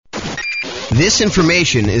This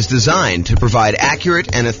information is designed to provide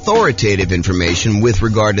accurate and authoritative information with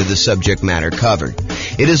regard to the subject matter covered.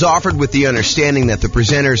 It is offered with the understanding that the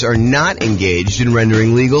presenters are not engaged in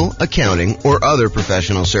rendering legal, accounting, or other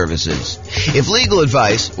professional services. If legal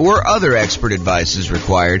advice or other expert advice is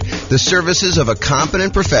required, the services of a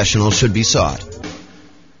competent professional should be sought.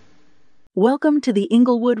 Welcome to the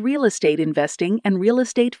Inglewood Real Estate Investing and Real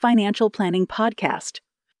Estate Financial Planning Podcast.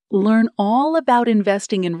 Learn all about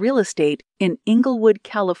investing in real estate in Inglewood,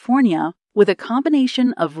 California, with a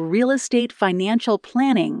combination of real estate financial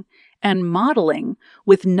planning and modeling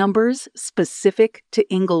with numbers specific to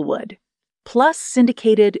Inglewood, plus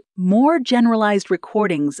syndicated, more generalized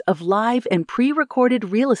recordings of live and pre-recorded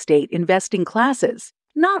real estate investing classes,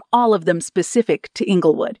 not all of them specific to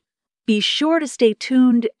Inglewood. Be sure to stay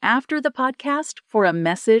tuned after the podcast for a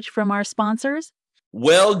message from our sponsors.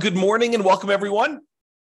 Well, good morning and welcome, everyone.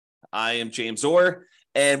 I am James Orr,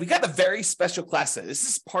 and we got a very special class today. This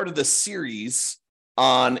is part of the series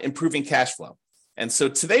on improving cash flow. And so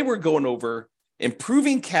today we're going over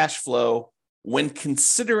improving cash flow when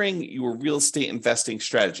considering your real estate investing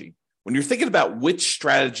strategy. When you're thinking about which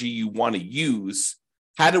strategy you want to use,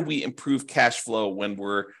 how do we improve cash flow when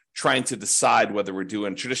we're trying to decide whether we're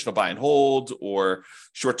doing traditional buy and hold or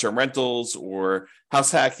short-term rentals or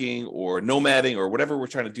house hacking or nomading or whatever we're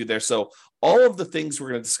trying to do there. So all of the things we're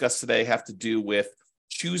going to discuss today have to do with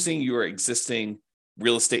choosing your existing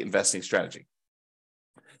real estate investing strategy.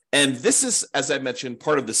 And this is, as I mentioned,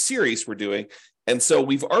 part of the series we're doing. And so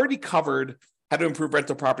we've already covered how to improve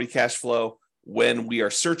rental property cash flow when we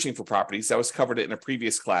are searching for properties. That was covered in a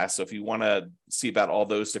previous class. So if you want to see about all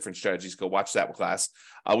those different strategies, go watch that class.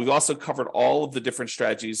 We've also covered all of the different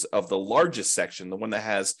strategies of the largest section, the one that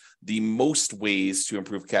has the most ways to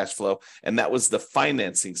improve cash flow. And that was the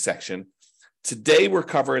financing section. Today, we're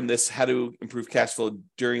covering this, how to improve cash flow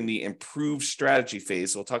during the improved strategy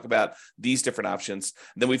phase. We'll talk about these different options.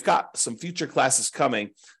 And then we've got some future classes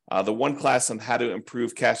coming. The one class on how to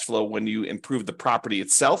improve cash flow when you improve the property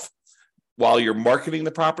itself, while you're marketing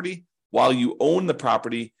the property, while you own the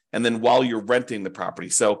property, and then while you're renting the property.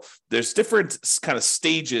 So there's different kind of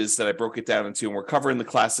stages that I broke it down into, and we're covering the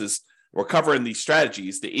classes, we're covering the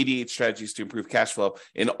strategies, the 88 strategies to improve cash flow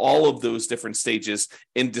in all of those different stages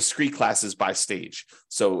in discrete classes by stage.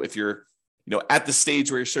 So if you're at the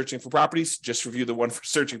stage where you're searching for properties, just review the one for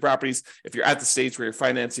searching properties. If you're at the stage where you're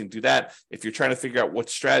financing, do that. If you're trying to figure out what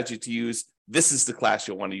strategy to use, this is the class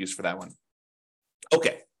you'll want to use for that one.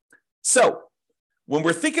 Okay. So when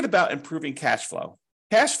we're thinking about improving cash flow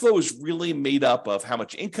is really made up of how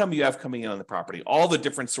much income you have coming in on the property, all the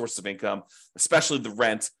different sources of income, especially the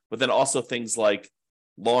rent, but then also things like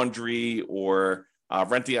laundry or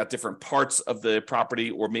renting out different parts of the property,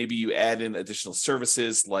 or maybe you add in additional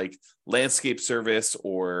services like landscape service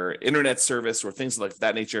or internet service or things like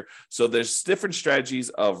that nature. So there's different strategies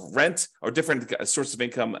of rent or different sources of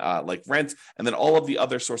income like rent, and then all of the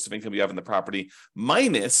other sources of income you have in the property,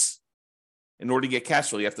 minus, in order to get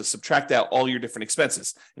cash flow, you have to subtract out all your different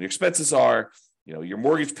expenses. And your expenses are, your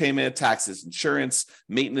mortgage payment, taxes, insurance,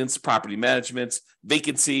 maintenance, property management,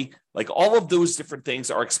 vacancy, like all of those different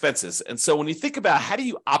things are expenses. And so when you think about how do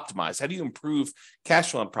you optimize, how do you improve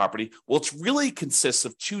cash flow on property? Well, it really consists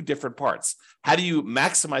of two different parts. How do you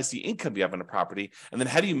maximize the income you have on a property? And then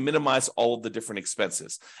how do you minimize all of the different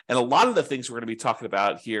expenses? And a lot of the things we're going to be talking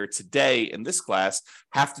about here today in this class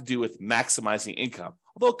have to do with maximizing income.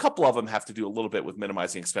 Although a couple of them have to do a little bit with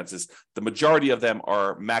minimizing expenses, the majority of them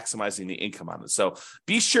are maximizing the income on it. So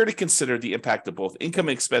be sure to consider the impact of both income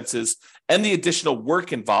and expenses and the additional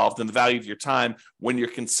work involved and the value of your time when you're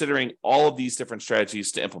considering all of these different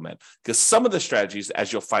strategies to implement. Because some of the strategies,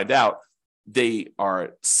 as you'll find out, they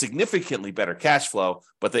are significantly better cash flow,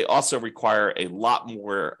 but they also require a lot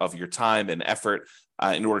more of your time and effort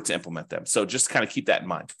in order to implement them. So just kind of keep that in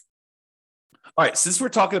mind. All right, since we're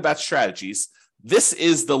talking about strategies, this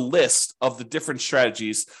is the list of the different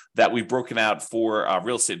strategies that we've broken out for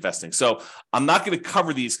real estate investing. So I'm not going to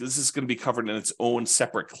cover these because this is going to be covered in its own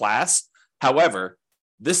separate class. However,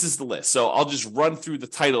 this is the list. So I'll just run through the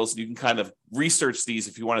titles and you can kind of research these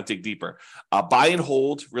if you want to dig deeper. Buy and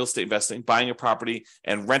hold, real estate investing, buying a property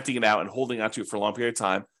and renting it out and holding onto it for a long period of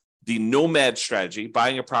time. The nomad strategy,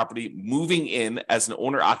 buying a property, moving in as an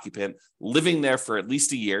owner-occupant, living there for at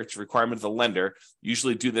least a year. It's a requirement of the lender.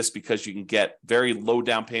 Usually do this because you can get very low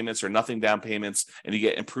down payments or nothing down payments, and you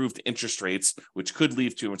get improved interest rates, which could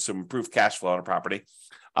lead to some improved cash flow on a property.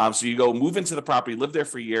 So you go move into the property, live there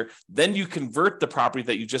for a year, then you convert the property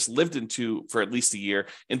that you just lived into for at least a year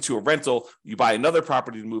into a rental. You buy another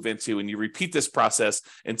property to move into, and you repeat this process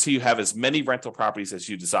until you have as many rental properties as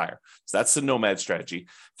you desire. So that's the nomad strategy.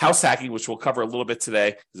 House hacking, which we'll cover a little bit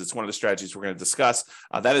today, because it's one of the strategies we're going to discuss,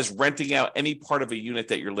 that is renting out any part of a unit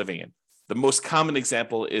that you're living in. The most common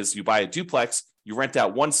example is you buy a duplex, you rent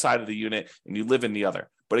out one side of the unit, and you live in the other.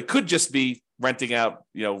 But it could just be renting out,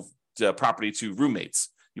 the property to roommates.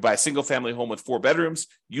 You buy a single family home with 4 bedrooms,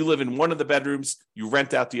 you live in one of the bedrooms, you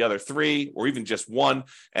rent out the other 3 or even just one,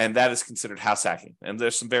 and that is considered house hacking. And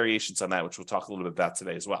there's some variations on that, which we'll talk a little bit about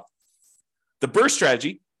today as well. The BRRRR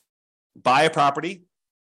strategy: buy a property,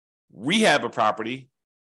 rehab a property,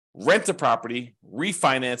 rent a property,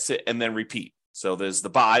 refinance it, and then repeat. So there's the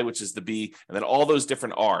buy, which is the B, and then all those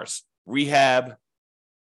different R's: rehab,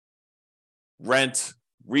 rent,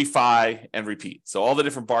 refi, and repeat. So all the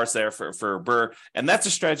different bars there for BRRRR. And that's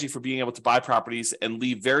a strategy for being able to buy properties and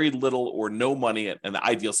leave very little or no money in the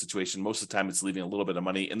ideal situation. Most of the time, it's leaving a little bit of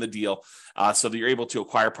money in the deal so that you're able to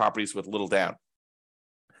acquire properties with little down.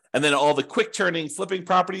 And then all the quick turning, flipping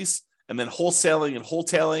properties, and then wholesaling and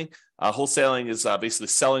wholetailing. Wholesaling is basically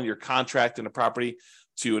selling your contract in a property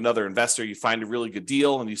to another investor. You find a really good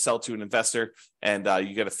deal and you sell to an investor, and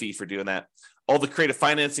you get a fee for doing that. All the creative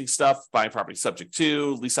financing stuff: buying property subject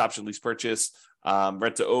to, lease option, lease purchase,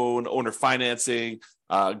 rent to own, owner financing,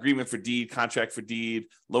 agreement for deed, contract for deed,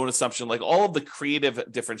 loan assumption, like all of the creative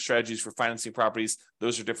different strategies for financing properties.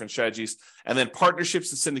 Those are different strategies. And then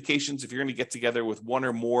partnerships and syndications: if you're going to get together with one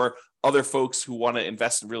or more other folks who want to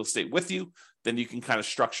invest in real estate with you, then you can kind of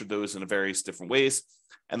structure those in various different ways.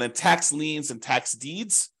 And then tax liens and tax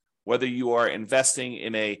deeds: whether you are investing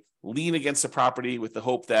in a lien against a property with the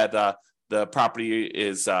hope that the property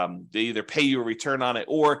is, they either pay you a return on it,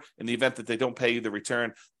 or in the event that they don't pay you the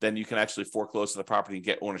return, then you can actually foreclose the property and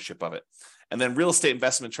get ownership of it. And then real estate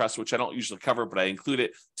investment trust, which I don't usually cover, but I include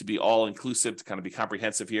it to be all inclusive, to kind of be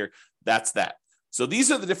comprehensive here. That's that. So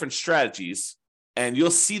these are the different strategies. And you'll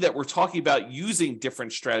see that we're talking about using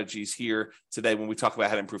different strategies here today when we talk about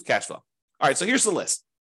how to improve cash flow. All right, so here's the list.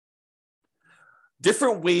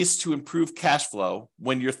 Different ways to improve cash flow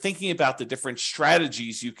when you're thinking about the different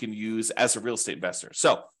strategies you can use as a real estate investor.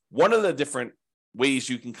 So one of the different ways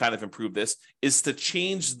you can kind of improve this is to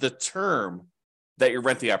change the term that you're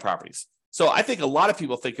renting out properties. So I think a lot of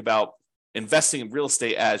people think about investing in real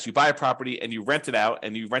estate as you buy a property and you rent it out,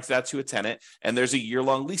 and you rent it out to a tenant, and there's a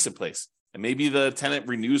year-long lease in place. And maybe the tenant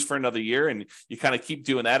renews for another year, and you kind of keep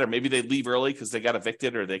doing that. Or maybe they leave early because they got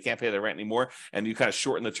evicted or they can't pay their rent anymore, and you kind of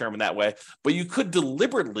shorten the term in that way. But you could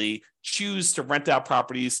deliberately choose to rent out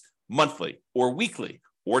properties monthly or weekly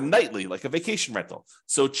or nightly, like a vacation rental.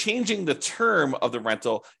 So changing the term of the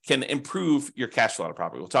rental can improve your cash flow on a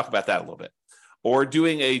property. We'll talk about that a little bit. Or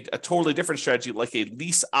doing a totally different strategy, like a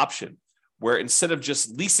lease option, where instead of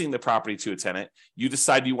just leasing the property to a tenant, you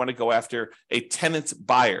decide you want to go after a tenant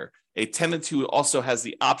buyer, a tenant who also has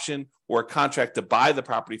the option or a contract to buy the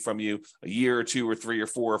property from you a year or 2 or 3 or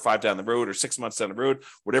 4 or 5 down the road, or 6 months down the road,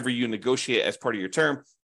 whatever you negotiate as part of your term.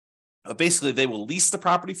 Basically, they will lease the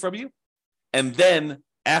property from you. And then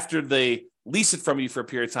after they lease it from you for a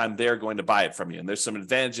period of time, they're going to buy it from you. And there's some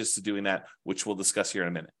advantages to doing that, which we'll discuss here in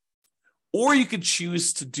a minute. Or you could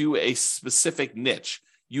choose to do a specific niche.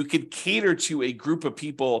 You could cater to a group of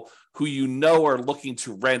people who you know are looking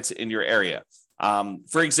to rent in your area.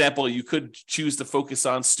 For example, you could choose to focus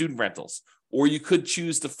on student rentals, or you could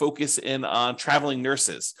choose to focus in on traveling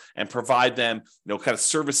nurses and provide them, kind of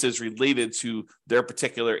services related to their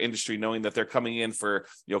particular industry, knowing that they're coming in for,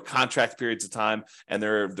 contract periods of time, and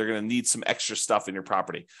they're going to need some extra stuff in your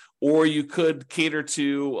property. Or you could cater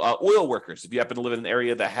to oil workers if you happen to live in an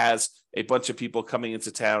area that has a bunch of people coming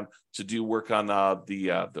into town to do work on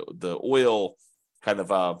the oil kind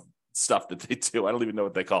of stuff that they do. I don't even know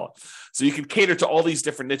what they call it. So you can cater to all these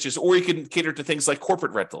different niches, or you can cater to things like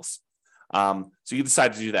corporate rentals. So you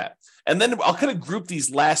decide to do that. And then I'll kind of group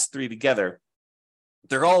these last 3 together.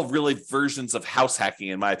 They're all really versions of house hacking,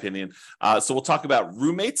 in my opinion. So we'll talk about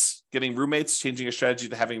roommates, getting roommates, changing your strategy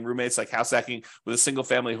to having roommates, like house hacking with a single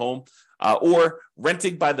family home, or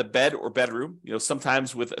renting by the bed or bedroom.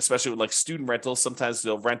 Sometimes especially with like student rentals, sometimes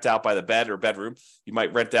they'll rent out by the bed or bedroom. You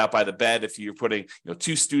might rent out by the bed if you're putting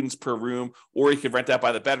 2 students per room, or you could rent out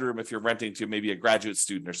by the bedroom if you're renting to maybe a graduate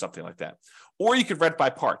student or something like that. Or you could rent by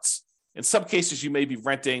parts. In some cases, you may be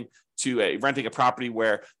renting to renting a property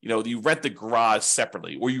where, you rent the garage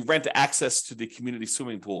separately, or you rent access to the community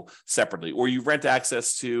swimming pool separately, or you rent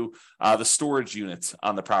access to the storage units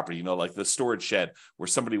on the property, like the storage shed where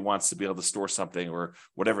somebody wants to be able to store something or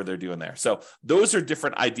whatever they're doing there. So those are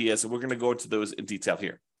different ideas, and we're going to go into those in detail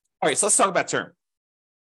here. All right, so let's talk about term.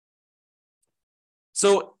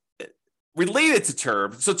 So related to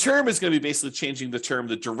term, so term is going to be basically changing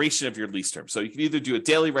the duration of your lease term. So you can either do a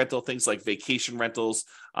daily rental, things like vacation rentals,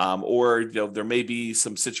 or there may be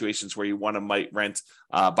some situations where you might rent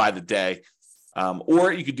by the day,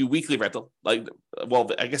 or you could do weekly rental. I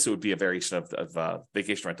guess it would be a variation of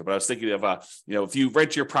vacation rental. But I was thinking of if you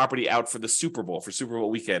rent your property out for the Super Bowl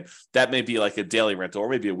weekend, that may be like a daily rental or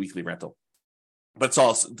maybe a weekly rental. But it's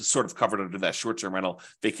all sort of covered under that short-term rental,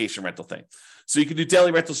 vacation rental thing. So you could do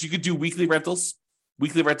daily rentals. You could do weekly rentals.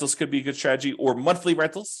 Weekly rentals could be a good strategy, or monthly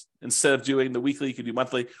rentals. Instead of doing the weekly, you could do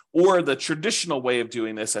monthly. Or the traditional way of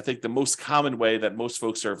doing this, I think the most common way that most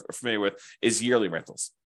folks are familiar with, is yearly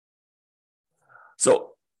rentals. So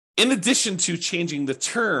in addition to changing the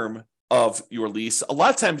term of your lease, a lot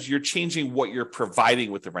of times you're changing what you're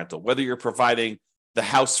providing with the rental, whether you're providing the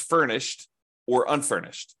house furnished or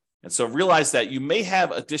unfurnished. And so realize that you may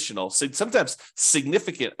have sometimes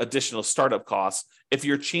significant additional startup costs if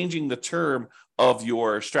you're changing the term of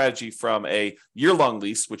your strategy from a year-long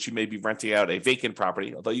lease, which you may be renting out a vacant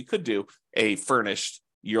property, although you could do a furnished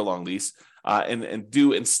year-long lease, and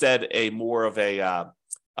do instead a more of a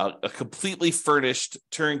completely furnished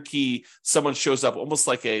turnkey. Someone shows up almost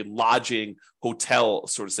like a lodging hotel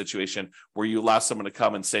sort of situation where you allow someone to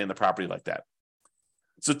come and stay in the property like that.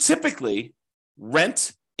 So typically,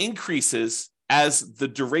 rent increases as the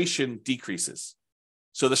duration decreases.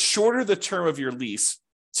 So the shorter the term of your lease,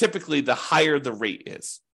 typically the higher the rate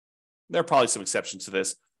is. There are probably some exceptions to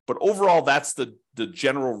this, but overall, that's the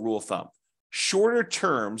general rule of thumb. Shorter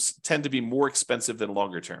terms tend to be more expensive than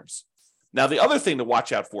longer terms. Now, the other thing to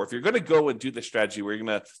watch out for, if you're going to go and do the strategy where you're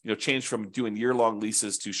going to change from doing year-long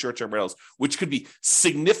leases to short-term rentals, which could be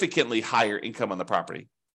significantly higher income on the property,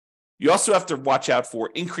 you also have to watch out for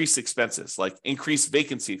increased expenses, like increased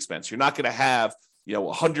vacancy expense. You're not going to have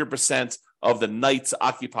 100% of the nights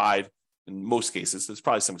occupied in most cases. There's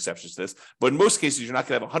probably some exceptions to this, but in most cases, you're not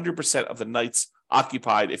going to have 100% of the nights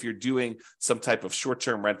occupied if you're doing some type of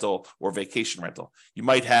short-term rental or vacation rental. You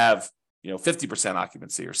might have 50%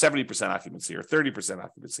 occupancy or 70% occupancy or 30%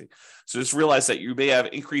 occupancy. So just realize that you may have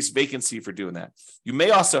increased vacancy for doing that. You may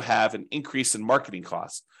also have an increase in marketing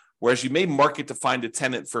costs. Whereas you may market to find a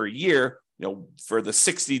tenant for a year, for the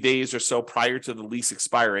 60 days or so prior to the lease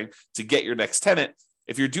expiring to get your next tenant.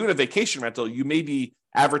 If you're doing a vacation rental, you may be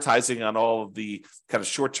advertising on all of the kind of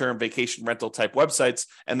short-term vacation rental type websites,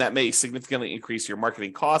 and that may significantly increase your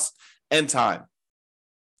marketing costs and time.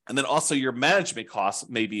 And then also your management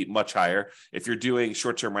costs may be much higher. If you're doing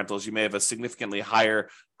short-term rentals, you may have a significantly higher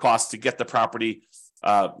cost to get the property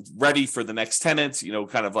ready for the next tenants,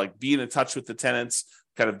 kind of like being in touch with the tenants,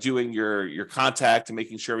 kind of doing your contact and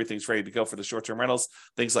making sure everything's ready to go for the short-term rentals.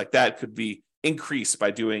 Things like that could be increased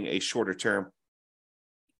by doing a shorter term.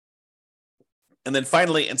 And then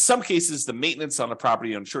finally, in some cases, the maintenance on a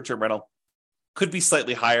property on short-term rental could be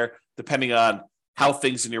slightly higher depending on how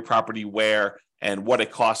things in your property wear and what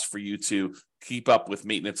it costs for you to keep up with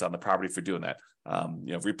maintenance on the property for doing that.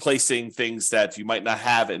 Replacing things that you might not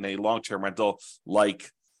have in a long-term rental,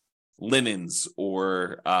 like linens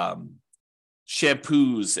or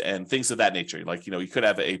shampoos and things of that nature. Like, you could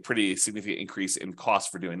have a pretty significant increase in cost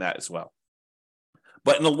for doing that as well.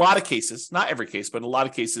 But in a lot of cases, not every case, but in a lot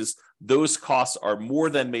of cases, those costs are more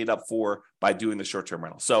than made up for by doing the short-term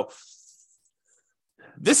rental. So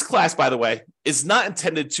this class, by the way, is not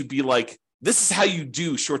intended to be like, this is how you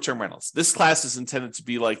do short-term rentals. This class is intended to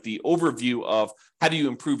be like the overview of how do you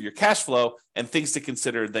improve your cash flow and things to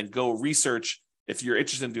consider, then go research. If you're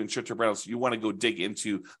interested in doing short-term rentals, you want to go dig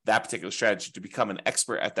into that particular strategy to become an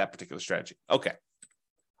expert at that particular strategy. Okay. All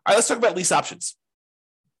right, let's talk about lease options.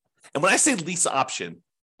 And when I say lease option,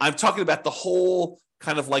 I'm talking about the whole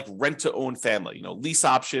kind of like rent-to-own family. Lease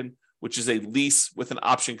option, which is a lease with an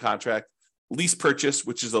option contract. Lease purchase,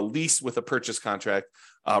 which is a lease with a purchase contract.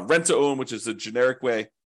 Rent-to-own, which is a generic way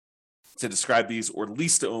to describe these, or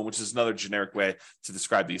lease to own, which is another generic way to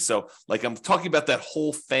describe these. So like I'm talking about that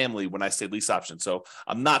whole family when I say lease option. So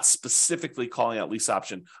I'm not specifically calling out lease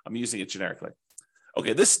option. I'm using it generically.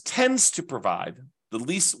 Okay, this tends to provide the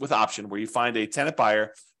lease with option where you find a tenant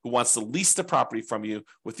buyer who wants to lease the property from you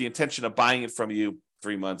with the intention of buying it from you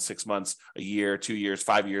 3 months, 6 months, a year, 2 years,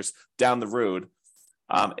 5 years down the road.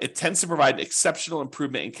 It tends to provide exceptional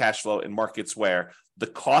improvement in cash flow in markets where the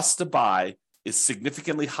cost to buy is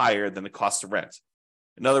significantly higher than the cost to rent.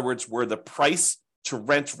 In other words, where the price to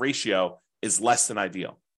rent ratio is less than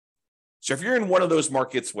ideal. So if you're in one of those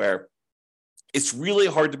markets where it's really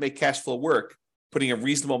hard to make cash flow work, putting a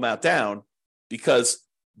reasonable amount down, because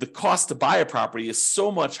the cost to buy a property is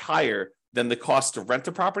so much higher than the cost to rent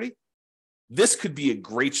a property, this could be a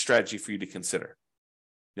great strategy for you to consider.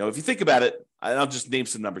 If you think about it, and I'll just name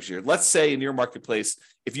some numbers here. Let's say in your marketplace,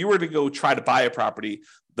 if you were to go try to buy a property,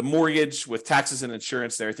 the mortgage with taxes and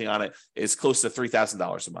insurance and everything on it is close to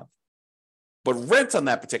 $3,000 a month. But rent on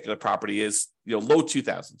that particular property is, low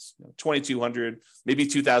 2000s, 2,200, maybe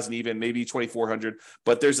 2,000 even, maybe 2,400.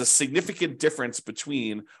 But there's a significant difference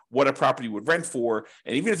between what a property would rent for,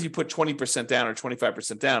 and even if you put 20% down or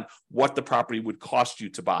 25% down, what the property would cost you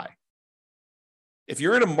to buy. If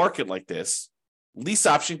you're in a market like this, lease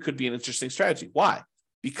option could be an interesting strategy. Why?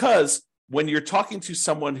 Because when you're talking to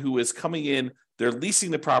someone who is coming in, they're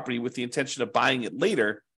leasing the property with the intention of buying it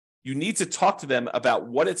later, you need to talk to them about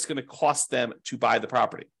what it's going to cost them to buy the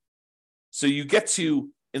property. So you get to,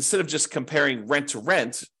 instead of just comparing rent to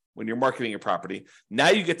rent when you're marketing your property, now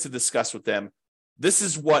you get to discuss with them, this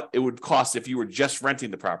is what it would cost if you were just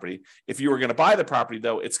renting the property. If you were going to buy the property,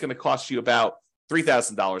 though, it's going to cost you about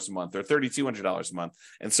 $3,000 a month or $3,200 a month.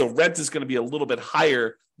 And so rent is going to be a little bit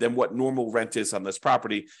higher than what normal rent is on this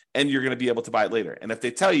property, and you're going to be able to buy it later. And if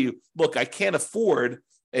they tell you, look, I can't afford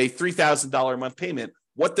a $3,000 a month payment,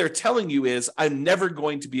 what they're telling you is, I'm never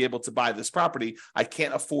going to be able to buy this property. I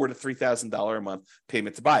can't afford a $3,000 a month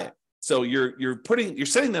payment to buy it. So you're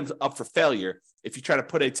setting them up for failure if you try to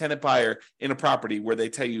put a tenant buyer in a property where they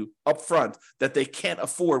tell you up front that they can't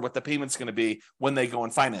afford what the payment's going to be when they go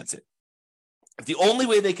and finance it. If the only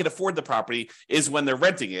way they can afford the property is when they're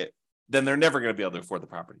renting it, then they're never going to be able to afford the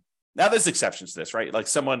property. Now, there's exceptions to this, right? Like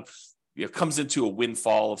someone comes into a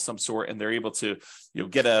windfall of some sort and they're able to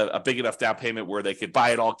get a big enough down payment where they could buy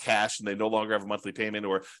it all cash and they no longer have a monthly payment,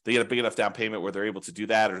 or they get a big enough down payment where they're able to do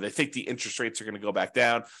that, or they think the interest rates are going to go back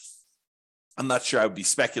down. I'm not sure I would be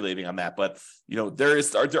speculating on that, but there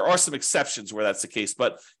are some exceptions where that's the case.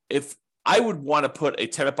 But if I would want to put a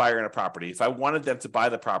tenant buyer in a property, if I wanted them to buy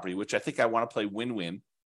the property, which I think I want to play win-win,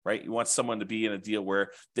 right? You want someone to be in a deal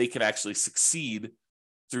where they can actually succeed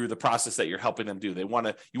through the process that you're helping them do. You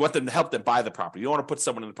want them to help them buy the property. You don't want to put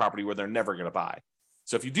someone in the property where they're never going to buy.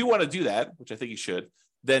 So if you do want to do that, which I think you should,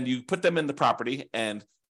 then you put them in the property and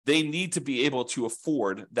they need to be able to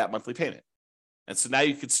afford that monthly payment. And so now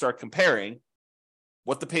you could start comparing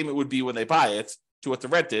what the payment would be when they buy it to what the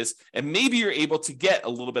rent is, and maybe you're able to get a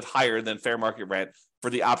little bit higher than fair market rent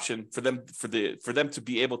for the option for them to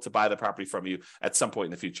be able to buy the property from you at some point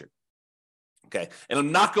in the future. Okay,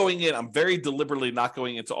 and I'm very deliberately not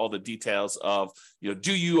going into all the details of,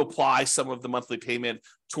 do you apply some of the monthly payment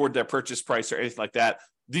toward their purchase price or anything like that.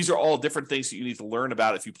 These are all different things that you need to learn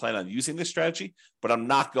about if you plan on using this strategy, but I'm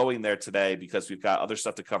not going there today because we've got other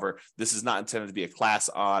stuff to cover. This is not intended to be a class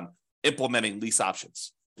on implementing lease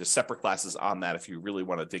options. There's separate classes on that if you really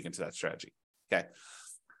want to dig into that strategy. Okay.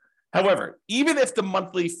 However, even if the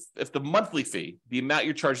monthly fee, the amount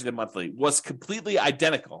you're charging them monthly, was completely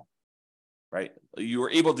identical, right? You were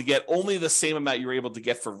able to get only the same amount you were able to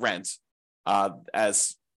get for rent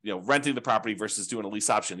as renting the property versus doing a lease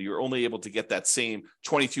option. You were only able to get that same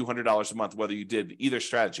 $2,200 a month, whether you did either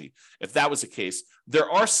strategy. If that was the case, there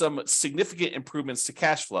are some significant improvements to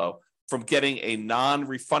cash flow from getting a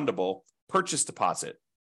non-refundable purchase deposit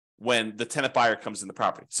when the tenant buyer comes in the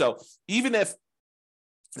property. So even if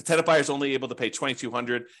the tenant buyer is only able to pay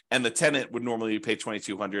 $2,200 and the tenant would normally pay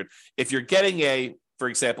 $2,200, if you're getting for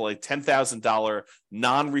example, a $10,000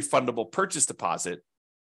 non-refundable purchase deposit,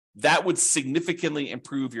 that would significantly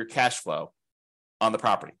improve your cash flow on the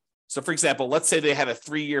property. So for example, let's say they had a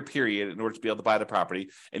 3-year period in order to be able to buy the property,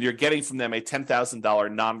 and you're getting from them a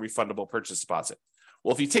 $10,000 non-refundable purchase deposit.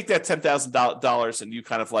 Well, if you take that $10,000 and you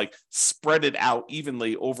kind of like spread it out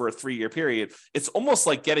evenly over a 3-year period, it's almost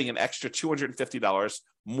like getting an extra $250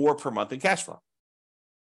 more per month in cash flow.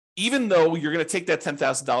 Even though you're going to take that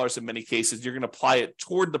 $10,000 in many cases, you're going to apply it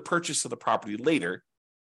toward the purchase of the property later.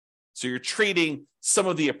 So you're trading some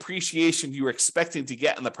of the appreciation you were expecting to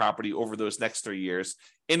get in the property over those next 3 years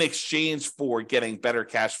in exchange for getting better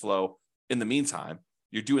cash flow in the meantime.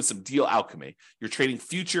 You're doing some deal alchemy. You're trading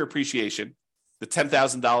future appreciation, the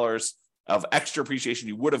 $10,000 of extra appreciation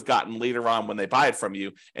you would have gotten later on when they buy it from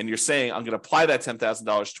you. And you're saying, I'm going to apply that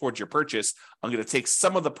 $10,000 towards your purchase. I'm going to take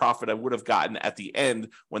some of the profit I would have gotten at the end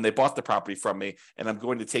when they bought the property from me, and I'm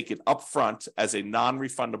going to take it up front as a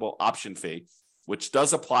non-refundable option fee, which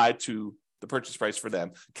does apply to the purchase price for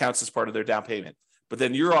them, counts as part of their down payment. But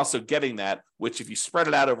then you're also getting that, which if you spread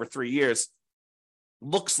it out over 3 years,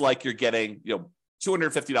 looks like you're getting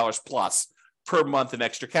 $250 plus per month in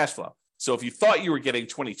extra cash flow. So if you thought you were getting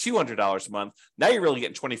 $2,200 a month, now you're really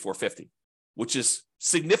getting $2,450, which is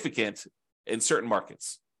significant in certain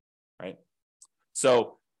markets, right?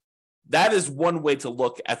 So that is one way to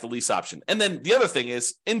look at the lease option. And then the other thing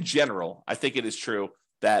is, in general, I think it is true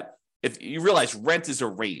that if you realize rent is a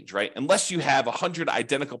range, right? Unless you have 100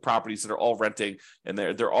 identical properties that are all renting and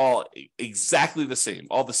they're all exactly the same,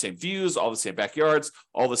 all the same views, all the same backyards,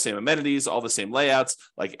 all the same amenities, all the same layouts,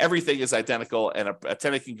 like everything is identical, and a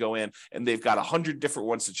tenant can go in and they've got 100 different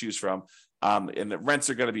ones to choose from. And the rents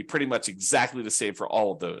are going to be pretty much exactly the same for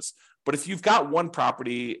all of those. But if you've got one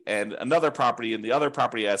property and another property, and the other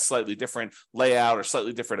property has slightly different layout or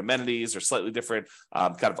slightly different amenities or slightly different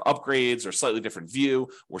kind of upgrades or slightly different view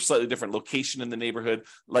or slightly different location in the neighborhood,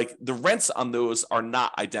 like the rents on those are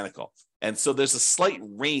not identical. And so there's a slight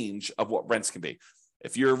range of what rents can be.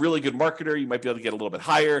 If you're a really good marketer, you might be able to get a little bit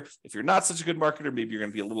higher. If you're not such a good marketer, maybe you're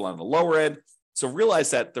going to be a little on the lower end. So realize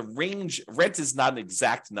that the rent is not an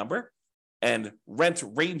exact number, and rent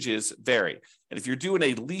ranges vary. And if you're doing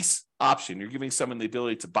a lease option, you're giving someone the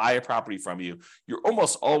ability to buy a property from you, you're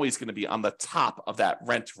almost always going to be on the top of that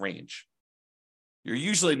rent range. You're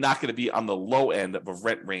usually not going to be on the low end of a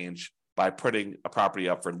rent range by putting a property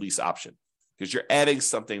up for lease option, because you're adding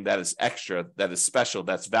something that is extra, that is special,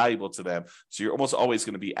 that's valuable to them. So you're almost always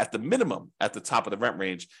going to be at the minimum at the top of the rent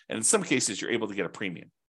range. And in some cases, you're able to get a premium.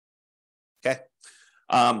 Okay.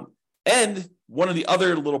 And one of the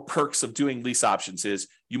other little perks of doing lease options is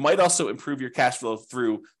you might also improve your cash flow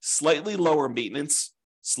through slightly lower maintenance,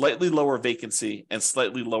 slightly lower vacancy, and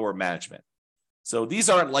slightly lower management. So these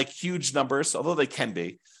aren't like huge numbers, although they can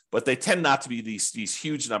be, but they tend not to be these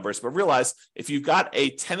huge numbers. But realize if you've got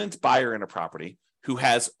a tenant buyer in a property who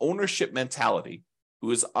has ownership mentality, who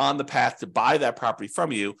is on the path to buy that property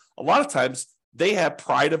from you, a lot of times they have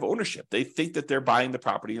pride of ownership. They think that they're buying the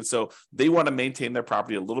property, and so they want to maintain their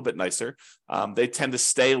property a little bit nicer. They tend to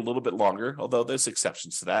stay a little bit longer, although there's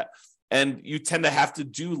exceptions to that. And you tend to have to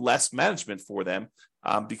do less management for them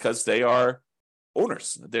because they are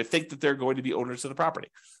owners. They think that they're going to be owners of the property.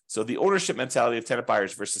 So the ownership mentality of tenant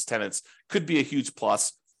buyers versus tenants could be a huge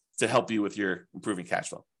plus to help you with your improving cash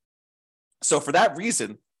flow. So for that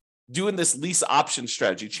reason, doing this lease option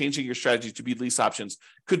strategy, changing your strategy to be lease options,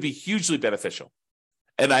 could be hugely beneficial.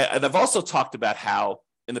 And I've also talked about how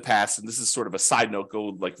in the past, and this is sort of a side note, go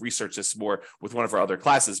like research this more with one of our other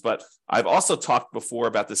classes, but I've also talked before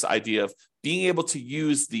about this idea of being able to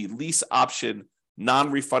use the lease option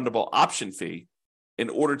non-refundable option fee in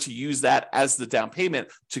order to use that as the down payment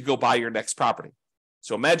to go buy your next property.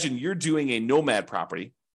 So imagine you're doing a nomad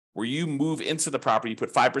property where you move into the property, you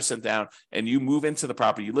put 5% down, and you move into the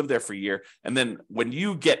property, you live there for a year, and then when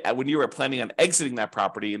you are planning on exiting that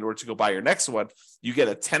property in order to go buy your next one, you get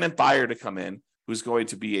a tenant buyer to come in who's going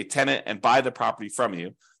to be a tenant and buy the property from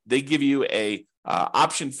you. They give you a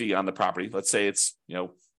option fee on the property. Let's say it's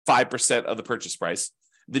 5% of the purchase price.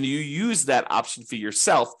 Then you use that option fee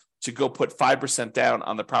yourself to go put 5% down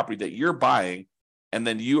on the property that you're buying, and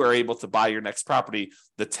then you are able to buy your next property.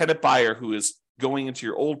 The tenant buyer who is going into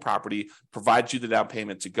your old property provides you the down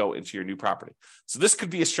payment to go into your new property. So this could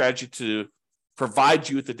be a strategy to provide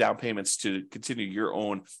you with the down payments to continue your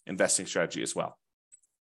own investing strategy as well.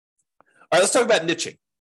 All right, let's talk about niching.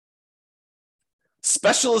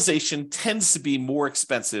 Specialization tends to be more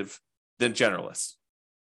expensive than generalists.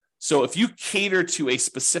 So if you cater to a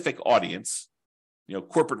specific audience,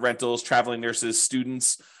 corporate rentals, traveling nurses,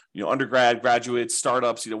 students, undergrad, graduates,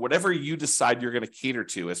 startups, whatever you decide you're going to cater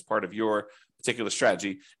to as part of your particular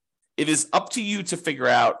strategy, it is up to you to figure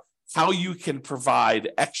out how you can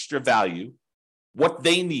provide extra value, what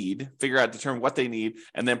they need, determine what they need,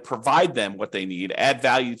 and then provide them what they need, add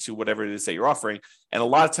value to whatever it is that you're offering. And a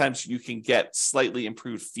lot of times you can get slightly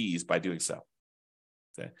improved fees by doing so.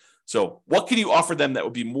 Okay. So what can you offer them that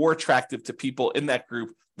would be more attractive to people in that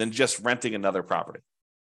group than just renting another property?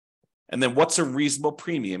 And then what's a reasonable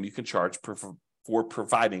premium you can charge for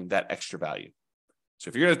providing that extra value? So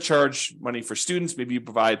if you're going to charge money for students, maybe you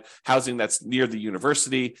provide housing that's near the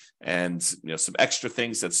university and some extra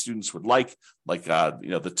things that students would like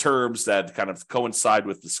the terms that kind of coincide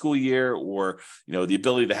with the school year, or the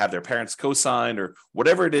ability to have their parents co-sign, or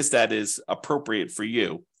whatever it is that is appropriate for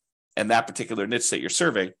you and that particular niche that you're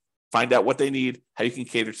serving. Find out what they need, how you can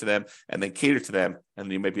cater to them, and then cater to them, and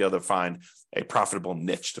then you may be able to find a profitable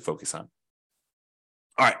niche to focus on.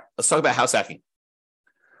 All right, let's talk about house hacking.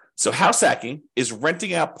 So house hacking is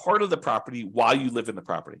renting out part of the property while you live in the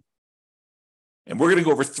property. And we're going to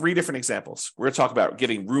go over 3 different examples. We're going to talk about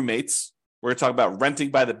getting roommates. We're going to talk about renting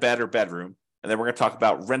by the bed or bedroom. And then we're going to talk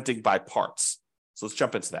about renting by parts. So let's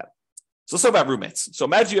jump into that. So let's talk about roommates. So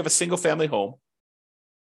imagine you have a single family home.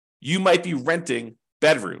 You might be renting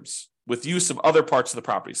bedrooms with use of other parts of the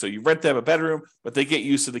property. So you rent them a bedroom, but they get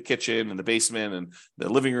use of the kitchen and the basement and the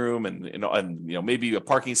living room and maybe a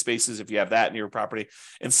parking spaces if you have that in your property.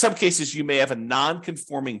 In some cases, you may have a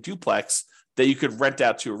non-conforming duplex that you could rent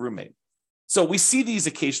out to a roommate. So we see these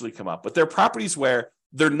occasionally come up, but they're properties where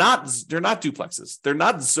they're not duplexes. They're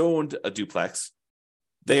not zoned a duplex.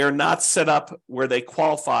 They are not set up where they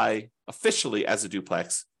qualify officially as a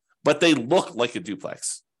duplex, but they look like a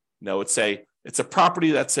duplex. It's a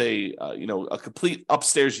property that's a complete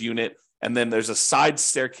upstairs unit, and then there's a side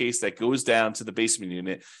staircase that goes down to the basement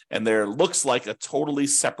unit, and there looks like a totally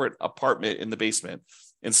separate apartment in the basement.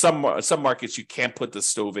 In some markets, you can't put the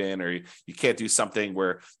stove in, or you can't do something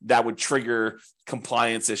where that would trigger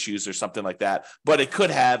compliance issues or something like that. But it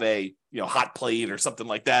could have a hot plate or something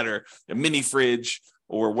like that, or a mini fridge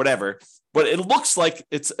or whatever. But it looks like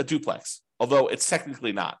it's a duplex, although it's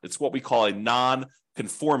technically not. It's what we call a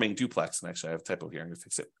non-conforming duplex. And actually, I have a typo here. I'm going to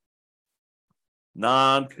fix it.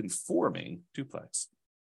 Non-conforming duplex.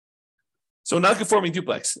 So non-conforming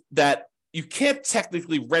duplex that you can't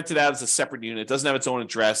technically rent it out as a separate unit. It doesn't have its own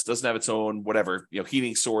address, doesn't have its own whatever,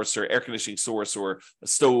 heating source or air conditioning source or a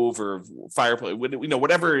stove or fireplace,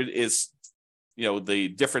 whatever it is, the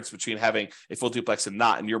difference between having a full duplex and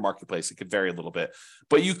not in your marketplace. It could vary a little bit,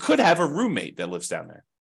 but you could have a roommate that lives down there.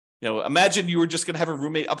 Imagine you were just going to have a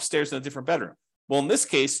roommate upstairs in a different bedroom. Well, in this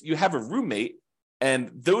case, you have a roommate, and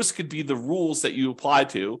those could be the rules that you apply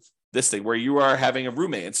to this thing where you are having a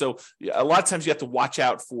roommate. And so a lot of times you have to watch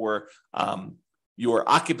out for your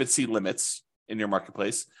occupancy limits in your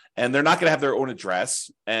marketplace, and they're not going to have their own address.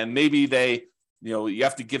 And maybe you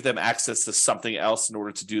have to give them access to something else in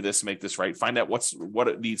order to do this, make this right. Find out what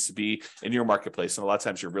it needs to be in your marketplace. And a lot of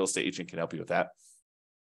times your real estate agent can help you with that.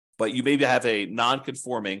 But you maybe have a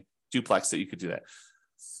non-conforming duplex that you could do that.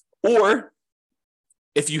 Or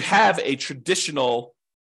if you have a traditional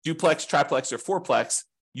duplex, triplex, or fourplex,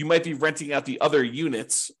 you might be renting out the other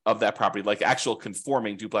units of that property, like actual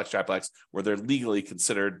conforming duplex, triplex, where they're legally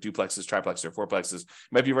considered duplexes, triplexes, or fourplexes.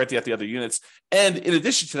 You might be renting out the other units. And in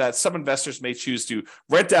addition to that, some investors may choose to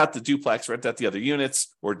rent out the duplex, rent out the other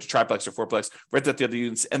units, or triplex or fourplex, rent out the other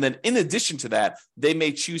units. And then in addition to that, they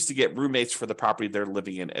may choose to get roommates for the property they're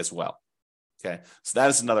living in as well. Okay, so that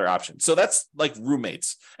is another option. So that's like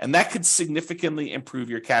roommates. And that could significantly improve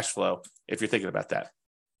your cash flow if you're thinking about that.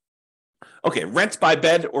 Okay, rent by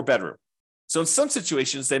bed or bedroom. So in some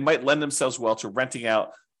situations, they might lend themselves well to renting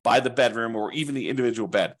out by the bedroom or even the individual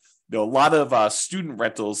bed. A lot of student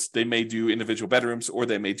rentals, they may do individual bedrooms, or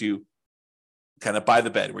they may do kind of by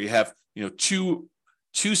the bed, where you have two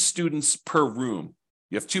students per room.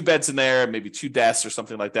 You have two beds in there, maybe two desks or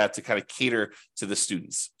something like that to kind of cater to the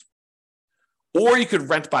students. Or you could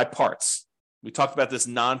rent by parts. We talked about this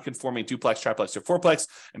non-conforming duplex, triplex, or fourplex,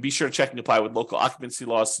 and be sure to check and comply with local occupancy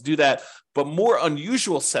laws to do that. But more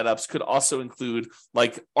unusual setups could also include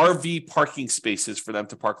like RV parking spaces for them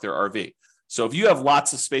to park their RV. So if you have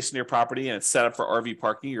lots of space in your property and it's set up for RV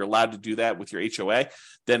parking, you're allowed to do that with your HOA,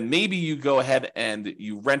 then maybe you go ahead and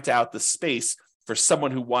you rent out the space for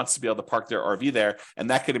someone who wants to be able to park their RV there, and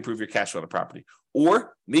that could improve your cash flow on the property.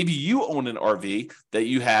 Or maybe you own an RV that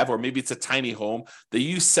you have, or maybe it's a tiny home that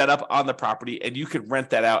you set up on the property, and you could rent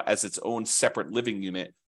that out as its own separate living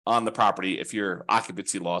unit on the property if your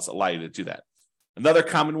occupancy laws allow you to do that. Another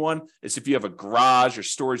common one is if you have a garage or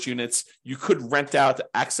storage units, you could rent out the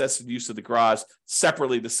access and use of the garage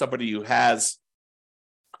separately to somebody who has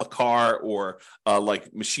a car or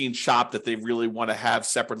like machine shop that they really want to have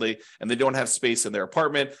separately, and they don't have space in their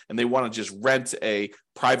apartment, and they want to just rent a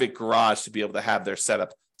private garage to be able to have their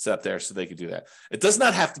setup there so they can do that. It does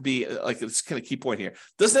not have to be, like, it's kind of key point here, it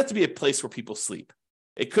doesn't have to be a place where people sleep.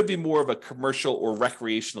 It could be more of a commercial or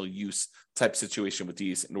recreational use type situation with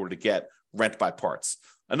these in order to get rent by parts.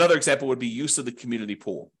 Another example would be use of the community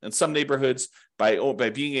pool. In some neighborhoods, by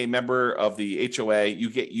being a member of the HOA, you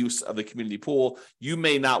get use of the community pool. You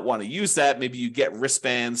may not want to use that. Maybe you get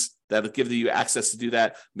wristbands that'll give you access to do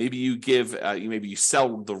that. Maybe you maybe you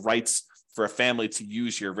sell the rights for a family to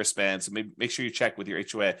use your wristbands. So maybe make sure you check with your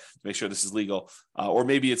HOA to make sure this is legal. Or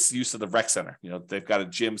maybe it's use of the rec center. They've got a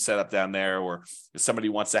gym set up down there, or if somebody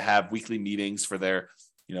wants to have weekly meetings for their,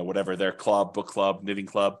 whatever, their club, book club, knitting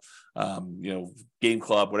club, game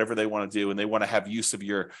club, whatever they want to do, and they want to have use of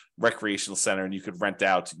your recreational center, and you could rent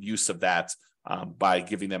out use of that by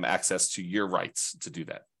giving them access to your rights to do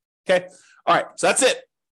that. Okay. All right. So that's it.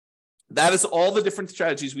 That is all the different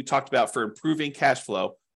strategies we talked about for improving cash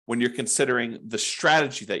flow when you're considering the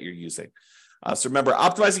strategy that you're using. So remember,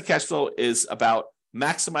 optimizing cash flow is about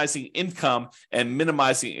maximizing income and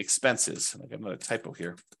minimizing expenses. I got another typo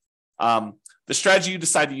here. The strategy you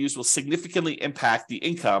decide to use will significantly impact the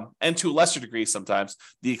income and, to a lesser degree sometimes,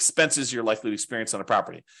 the expenses you're likely to experience on a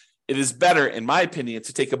property. It is better, in my opinion,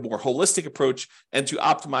 to take a more holistic approach and to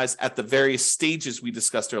optimize at the various stages we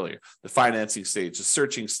discussed earlier: the financing stage, the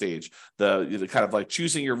searching stage, the kind of like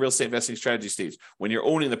choosing your real estate investing strategy stage, when you're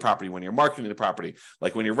owning the property, when you're marketing the property,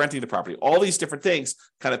 like when you're renting the property, all these different things.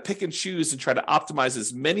 Kind of pick and choose and try to optimize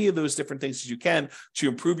as many of those different things as you can to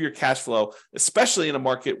improve your cash flow, especially in a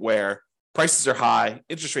market where prices are high,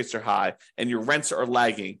 interest rates are high, and your rents are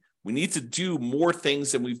lagging. We need to do more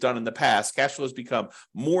things than we've done in the past. Cash flow has become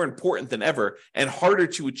more important than ever and harder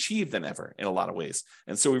to achieve than ever in a lot of ways.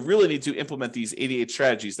 And so we really need to implement these 88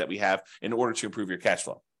 strategies that we have in order to improve your cash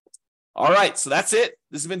flow. All right, so that's it.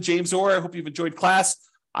 This has been James Orr. I hope you've enjoyed class.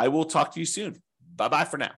 I will talk to you soon. Bye-bye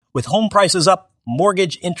for now. With home prices up,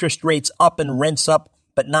 mortgage interest rates up, and rents up,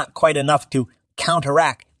 but not quite enough to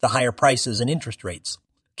counteract the higher prices and interest rates,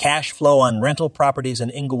 cash flow on rental properties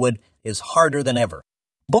in Inglewood is harder than ever.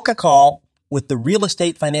 Book a call with the Real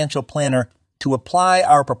Estate Financial Planner to apply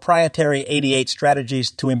our proprietary 88 strategies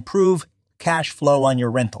to improve cash flow on your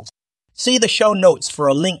rentals. See the show notes for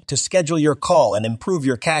a link to schedule your call and improve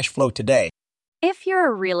your cash flow today. If you're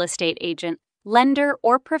a real estate agent, lender,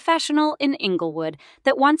 or professional in Inglewood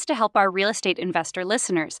that wants to help our real estate investor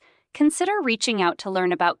listeners, consider reaching out to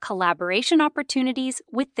learn about collaboration opportunities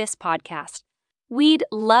with this podcast. We'd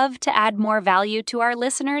love to add more value to our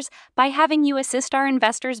listeners by having you assist our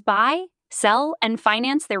investors buy, sell, and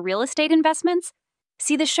finance their real estate investments.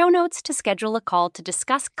 See the show notes to schedule a call to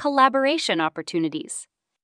discuss collaboration opportunities.